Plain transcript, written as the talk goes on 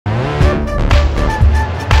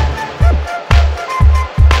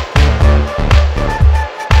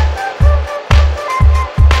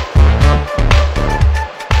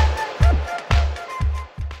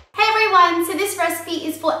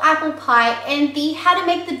pie, and the how to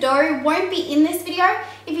make the dough won't be in this video.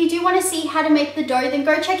 If you do want to see how to make the dough, then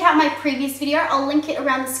go check out my previous video. I'll link it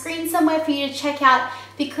around the screen somewhere for you to check out,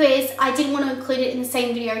 because I didn't want to include it in the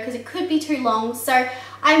same video because it could be too long. So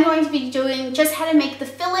I'm going to be doing just how to make the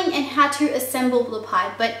filling and how to assemble the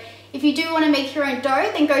pie. But if you do want to make your own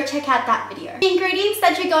dough, then go check out that video. The ingredients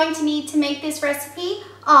that you're going to need to make this recipe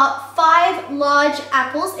are 5 large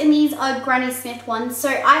apples, and these are Granny Smith ones. So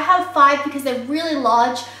I have 5 because they're really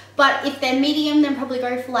large, but if they're medium, then probably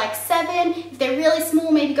go for like 7. If they're really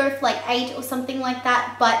small, maybe go for like 8 or something like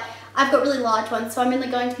that. But I've got really large ones, so I'm only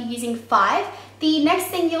going to be using 5. The next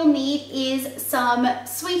thing you'll need is some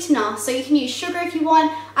sweetener. So you can use sugar if you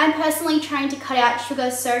want. I'm personally trying to cut out sugar,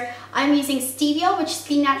 so I'm using stevia, which is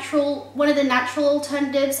the one of the natural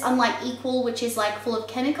alternatives, unlike Equal, which is like full of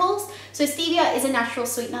chemicals. So stevia is a natural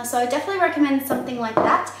sweetener, so I definitely recommend something like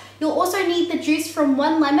that. You'll also need the juice from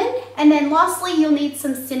 1 lemon, and then lastly you'll need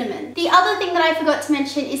some cinnamon. The other thing that I forgot to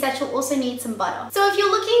mention is that you'll also need some butter. So if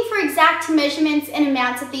you're looking for exact measurements and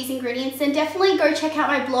amounts of these ingredients, then definitely go check out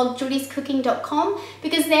my blog JordysCooking.com,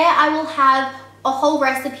 because there I will have a whole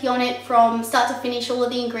recipe on it from start to finish, all of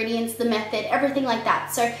the ingredients, the method, everything like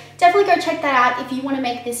that. So definitely go check that out if you want to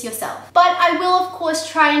make this yourself. But I will of course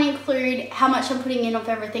try and include how much I'm putting in of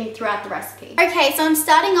everything throughout the recipe. Okay, so I'm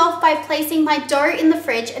starting off by placing my dough in the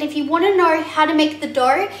fridge, and if you want to know how to make the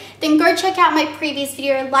dough, then go check out my previous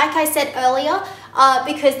video, like I said earlier,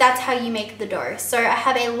 because that's how you make the dough. So I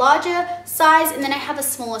have a larger size and then I have a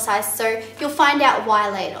smaller size, so you'll find out why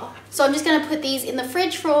later. So I'm just going to put these in the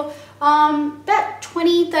fridge for about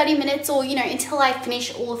 20-30 minutes, or until I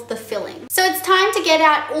finish all of the filling. So it's time to get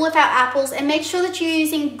out all of our apples, and make sure that you're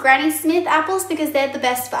using Granny Smith apples because they're the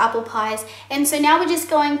best for apple pies. And so now we're just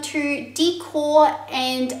going to decore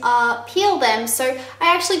and peel them. So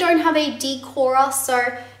I actually don't have a decorer, so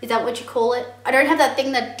is that what you call it? I don't have that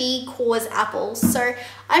thing that decores apples. So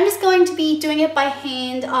I'm just going to be doing it by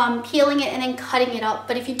hand, peeling it and then cutting it up.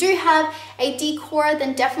 But if you do have a decorer,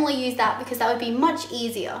 then definitely use that because that would be much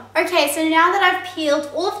easier. Okay, so now that I've peeled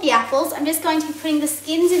all of the apples, I'm just going to be putting the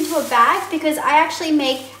skins into a bag, because I actually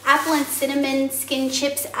make apple and cinnamon skin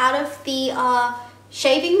chips out of the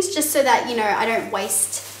shavings, just so that, I don't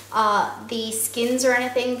waste the skins or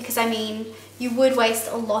anything, because I mean, you would waste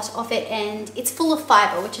a lot of it, and it's full of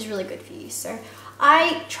fiber, which is really good for you. So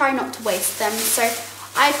I try not to waste them. So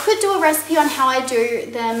I could do a recipe on how I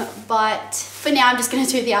do them, but for now I'm just going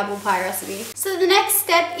to do the apple pie recipe. So the next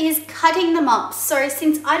step is cutting them up. So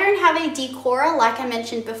since I don't have a decorer, like I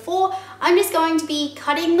mentioned before, I'm just going to be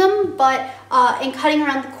cutting them, and cutting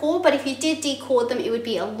around the core. But if you did decore them, it would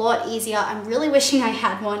be a lot easier. I'm really wishing I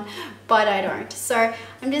had one, but I don't. So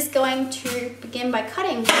I'm just going to begin by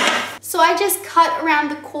cutting. So I just cut around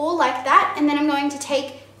the core like that, and then I'm going to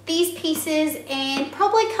take these pieces and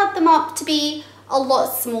probably cut them up to be a lot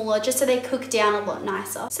smaller, just so they cook down a lot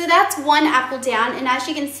nicer. So that's 1 apple down, and as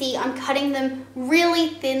you can see, I'm cutting them really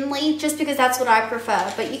thinly just because that's what I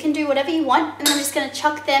prefer, but you can do whatever you want. And I'm just going to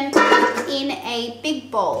chuck them in a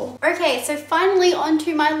big bowl. Okay, so finally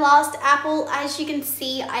onto my last apple. As you can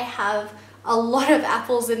see, I have a lot of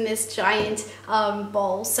apples in this giant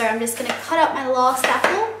bowl, so I'm just going to cut up my last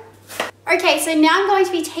apple. Okay, so now I'm going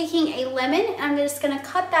to be taking a lemon, and I'm just going to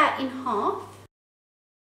cut that in half.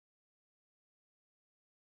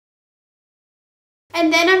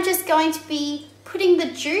 And then I'm just going to be putting the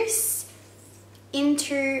juice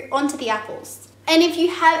onto the apples. And if you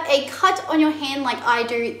have a cut on your hand like I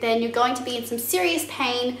do, then you're going to be in some serious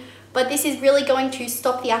pain, but this is really going to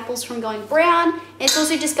stop the apples from going brown. It's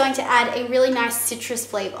also just going to add a really nice citrus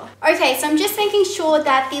flavor. Okay, so I'm just making sure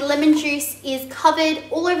that the lemon juice is covered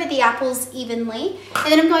all over the apples evenly. And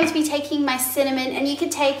then I'm going to be taking my cinnamon, and you can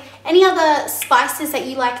take any other spices that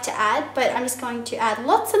you like to add, but I'm just going to add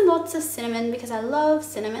lots and lots of cinnamon because I love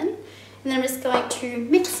cinnamon. And then I'm just going to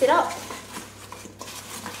mix it up.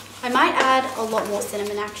 I might add a lot more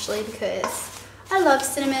cinnamon actually, because I love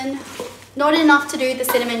cinnamon. Not enough to do the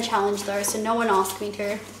cinnamon challenge though, so no one asked me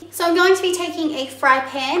to. So I'm going to be taking a fry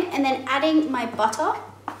pan and then adding my butter,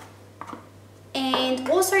 and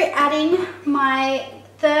also adding my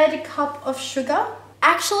 1/3 cup of sugar.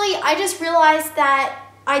 Actually, I just realized that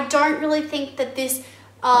I don't really think that this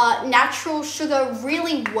natural sugar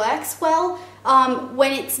really works well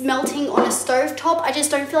when it's melting on a stove top. I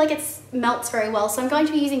just don't feel like it melts very well, so I'm going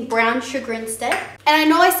to be using brown sugar instead. And I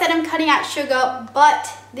know I said I'm cutting out sugar, but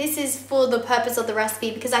this is for the purpose of the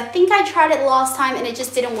recipe, because I think I tried it last time and it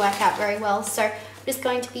just didn't work out very well. So I'm just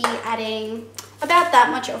going to be adding about that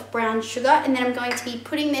much of brown sugar, and then I'm going to be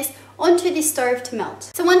putting this onto the stove to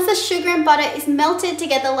melt. So once the sugar and butter is melted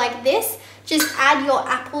together like this, just add your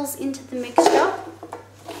apples into the mixture.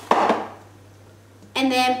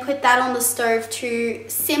 and then put that on the stove to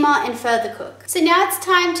simmer and further cook. So now it's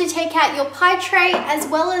time to take out your pie tray as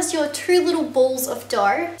well as your 2 little balls of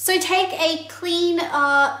dough. So take a clean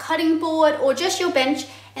cutting board or just your bench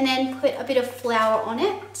and then put a bit of flour on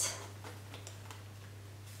it,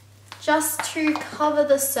 just to cover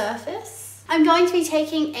the surface. I'm going to be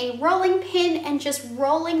taking a rolling pin and just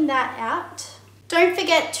rolling that out. Don't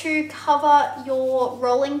forget to cover your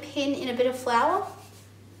rolling pin in a bit of flour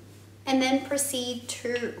and then proceed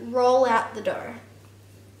to roll out the dough.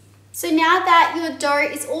 So now that your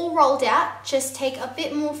dough is all rolled out, just take a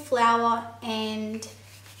bit more flour and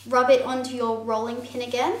rub it onto your rolling pin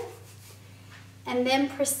again, and then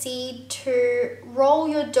proceed to roll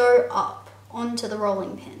your dough up onto the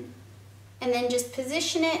rolling pin. And then just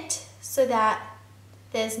position it so that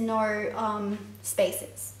there's no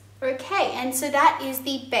spaces. Okay, and so that is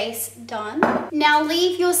the base done. Now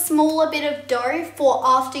leave your smaller bit of dough for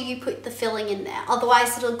after you put the filling in there.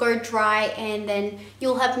 Otherwise it'll go dry and then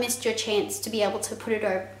you'll have missed your chance to be able to put it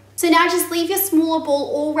over. So now just leave your smaller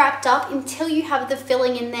ball all wrapped up until you have the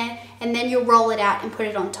filling in there, and then you'll roll it out and put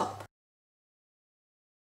it on top.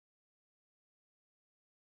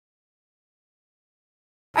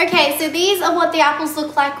 Okay, so these are what the apples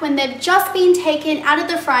look like when they've just been taken out of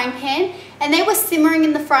the frying pan, and they were simmering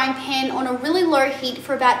in the frying pan on a really low heat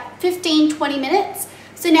for about 15-20 minutes.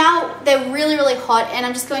 So now they're really, really hot, and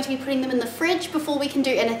I'm just going to be putting them in the fridge before we can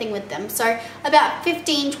do anything with them. So about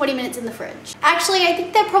 15-20 minutes in the fridge. Actually, I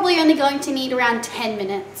think they're probably only going to need around 10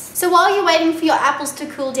 minutes. So while you're waiting for your apples to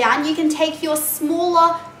cool down, you can take your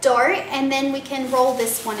smaller dough and then we can roll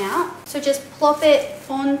this one out. So just plop it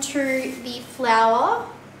onto the flour,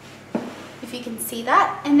 if you can see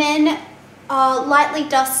that, and then lightly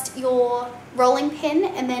dust your rolling pin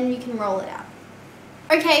and then you can roll it out.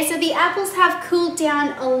 Okay, so the apples have cooled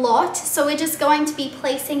down a lot, so we're just going to be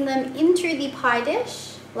placing them into the pie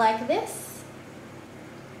dish like this.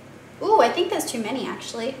 Ooh, I think there's too many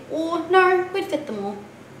actually. Or no, we'd fit them all.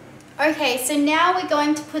 Okay, so now we're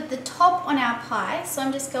going to put the top on our pie. So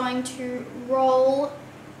I'm just going to roll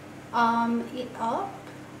it up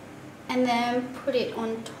and then put it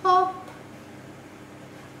on top.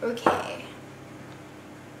 Okay,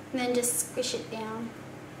 and then just squish it down.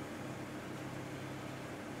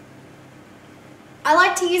 I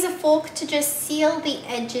like to use a fork to just seal the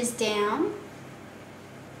edges down.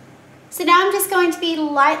 So now I'm just going to be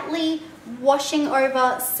lightly washing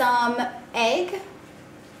over some egg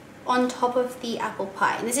on top of the apple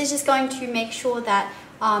pie. And this is just going to make sure that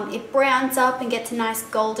it browns up and gets a nice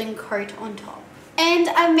golden coat on top. And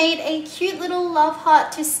I've made a cute little love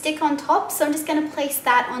heart to stick on top, so I'm just going to place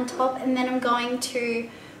that on top, and then I'm going to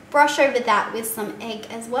brush over that with some egg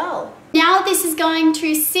as well. Now this is going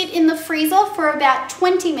to sit in the freezer for about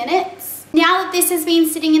 20 minutes. Now that this has been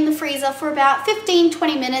sitting in the freezer for about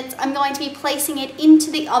 15-20 minutes, I'm going to be placing it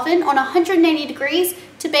into the oven on 180 degrees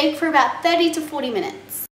to bake for about 30 to 40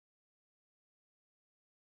 minutes.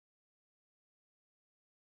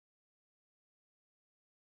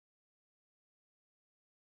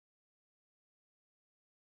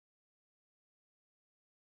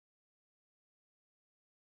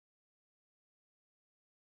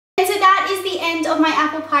 And so that is the end of my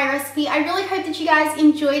apple pie recipe. I really hope that you guys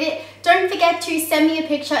enjoyed it. Don't forget to send me a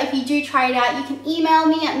picture if you do try it out. You can email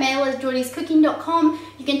me at mail@JordysCooking.com.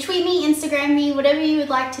 You can tweet me, Instagram me, whatever you would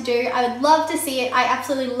like to do. I would love to see it. I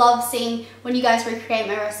absolutely love seeing when you guys recreate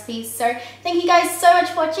my recipes. So thank you guys so much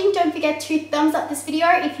for watching. Don't forget to thumbs up this video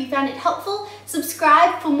if you found it helpful.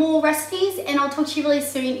 Subscribe for more recipes, and I'll talk to you really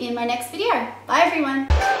soon in my next video. Bye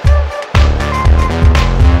everyone.